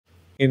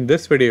in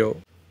this video.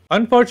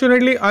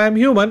 Unfortunately, I am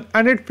human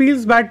and it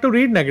feels bad to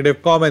read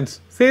negative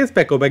comments, says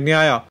Pecco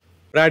Bagnaia.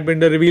 Brad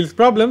Binder reveals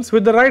problems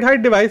with the ride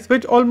height device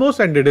which almost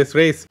ended his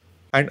race.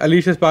 And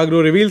Aleix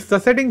Espargaro reveals the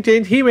setting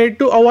change he made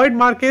to avoid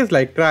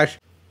Marquez-like crash.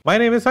 My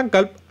name is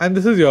Sankalp and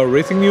this is your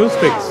Racing News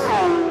Fix.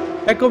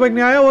 Pecco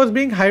Bagnaia was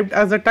being hyped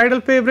as the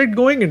title favourite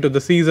going into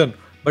the season.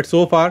 But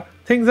so far,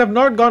 things have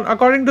not gone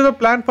according to the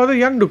plan for the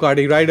young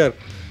Ducati rider.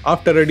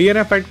 After a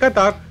DNF at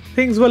Qatar,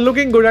 things were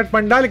looking good at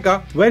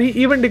Mandalika, where he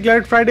even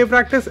declared Friday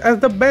practice as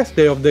the best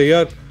day of the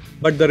year.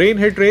 But the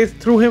rain-hit race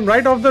threw him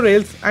right off the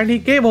rails and he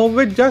came home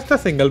with just a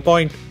single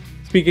point.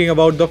 Speaking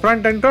about the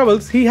front-end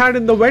troubles he had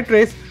in the wet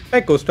race,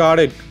 Pecco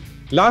started.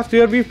 Last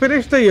year we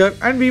finished the year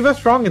and we were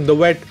strong in the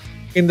wet.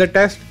 In the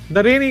test,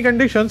 the rainy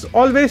conditions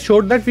always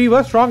showed that we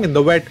were strong in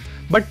the wet.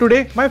 But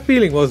today my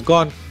feeling was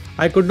gone.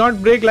 I could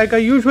not brake like I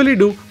usually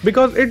do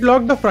because it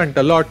locked the front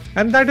a lot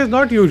and that is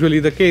not usually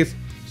the case.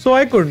 So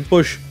I couldn't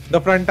push. The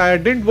front tire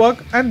didn't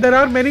work and there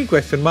are many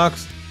question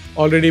marks.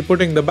 Already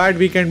putting the bad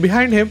weekend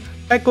behind him,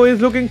 Pecco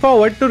is looking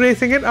forward to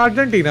racing in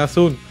Argentina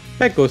soon.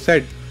 Pecco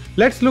said,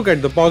 "Let's look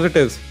at the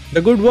positives.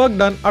 The good work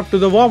done up to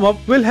the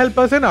warm-up will help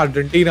us in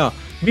Argentina.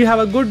 We have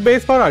a good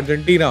base for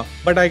Argentina,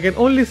 but I can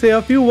only say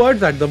a few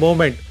words at the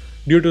moment.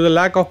 Due to the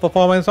lack of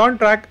performance on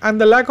track and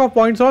the lack of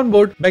points on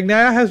board,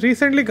 Bagnaia has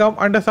recently come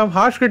under some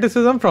harsh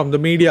criticism from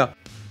the media."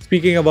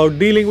 Speaking about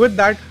dealing with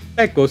that,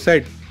 Pecco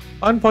said,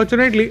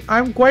 "Unfortunately, I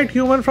am quite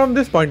human from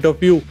this point of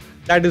view.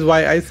 That is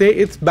why I say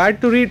it's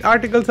bad to read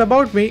articles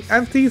about me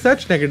and see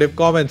such negative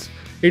comments.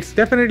 It's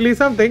definitely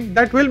something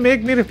that will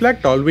make me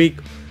reflect all week.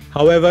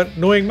 However,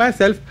 knowing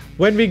myself,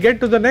 when we get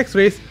to the next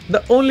race,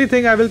 the only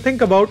thing I will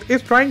think about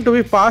is trying to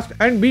be fast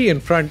and be in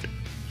front.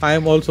 I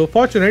am also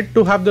fortunate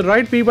to have the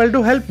right people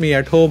to help me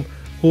at home,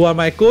 who are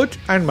my coach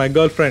and my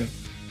girlfriend."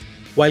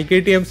 While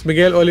KTM's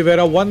Miguel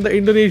Oliveira won the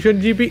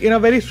Indonesian GP in a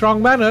very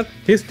strong manner,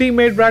 his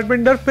teammate Brad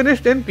Binder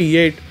finished in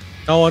P8.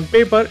 Now on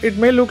paper, it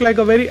may look like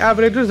a very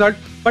average result,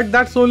 but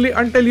that's only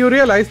until you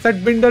realize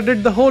that Binder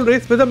did the whole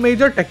race with a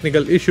major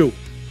technical issue.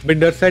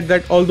 Binder said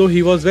that although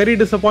he was very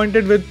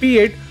disappointed with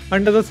P8,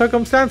 under the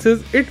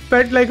circumstances, it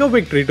felt like a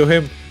victory to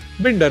him.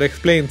 Binder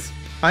explains,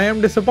 "I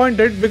am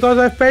disappointed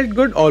because I felt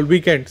good all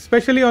weekend,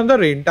 especially on the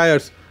rain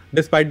tires.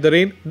 Despite the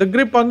rain, the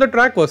grip on the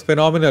track was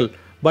phenomenal,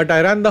 but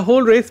I ran the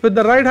whole race with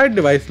the ride height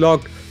device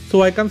locked,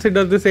 so I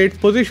consider this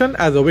 8th position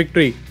as a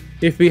victory.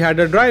 If we had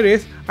a dry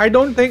race, I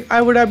don't think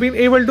I would have been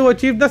able to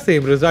achieve the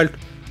same result.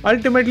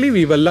 Ultimately,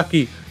 we were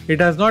lucky.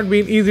 It has not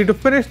been easy to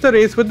finish the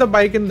race with the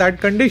bike in that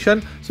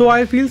condition, so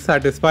I feel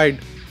satisfied."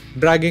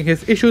 Dragging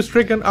his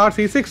issue-stricken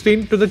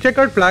RC16 to the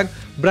checkered flag,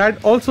 Brad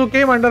also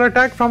came under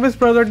attack from his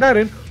brother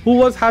Darren, who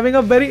was having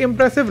a very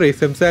impressive race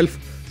himself.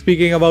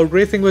 Speaking about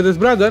racing with his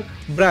brother,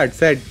 Brad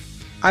said,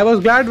 "I was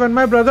glad when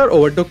my brother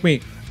overtook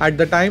me. At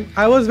the time,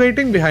 I was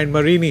waiting behind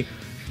Marini.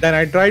 Then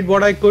I tried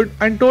what I could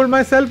and told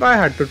myself I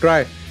had to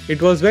try.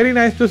 It was very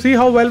nice to see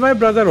how well my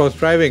brother was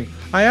driving.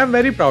 I am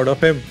very proud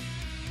of him."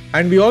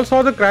 And we all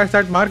saw the crash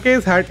that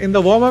Marquez had in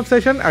the warm-up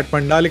session at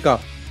Mandalika.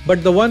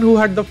 But the one who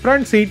had the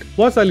front seat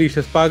was Aleix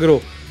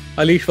Espargaro.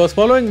 Aleix was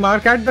following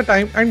Marc at the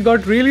time and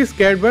got really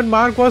scared when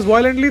Marc was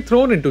violently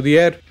thrown into the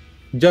air.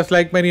 Just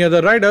like many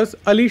other riders,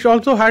 Aleix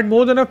also had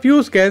more than a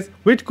few scares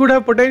which could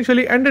have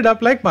potentially ended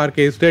up like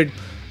Marquez did.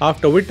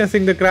 After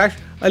witnessing the crash,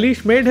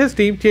 Aleix made his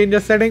team change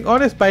a setting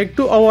on his bike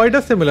to avoid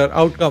a similar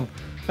outcome.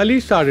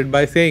 Aleix started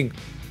by saying,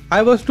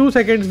 "I was 2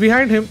 seconds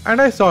behind him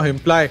and I saw him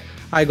fly.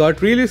 I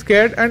got really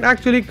scared and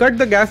actually cut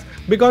the gas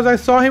because I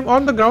saw him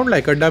on the ground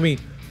like a dummy.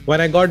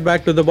 When I got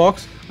back to the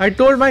box, I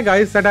told my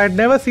guys that I had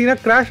never seen a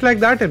crash like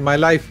that in my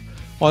life.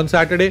 On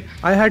Saturday,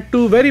 I had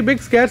 2 very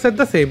big scares at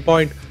the same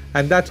point,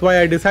 and that's why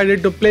I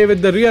decided to play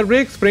with the rear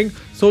brake spring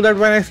so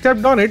that when I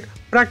stepped on it,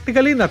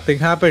 practically nothing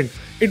happened.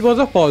 It was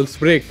a false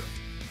brake."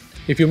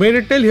 If you made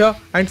it till here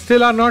and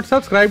still are not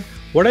subscribed,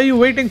 what are you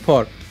waiting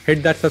for?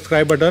 Hit that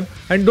subscribe button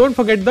and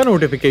don't forget the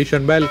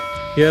notification bell.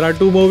 Here are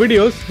 2 more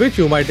videos which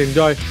you might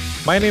enjoy.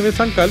 My name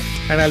is Sankalp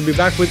and I'll be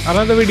back with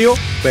another video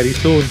very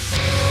soon.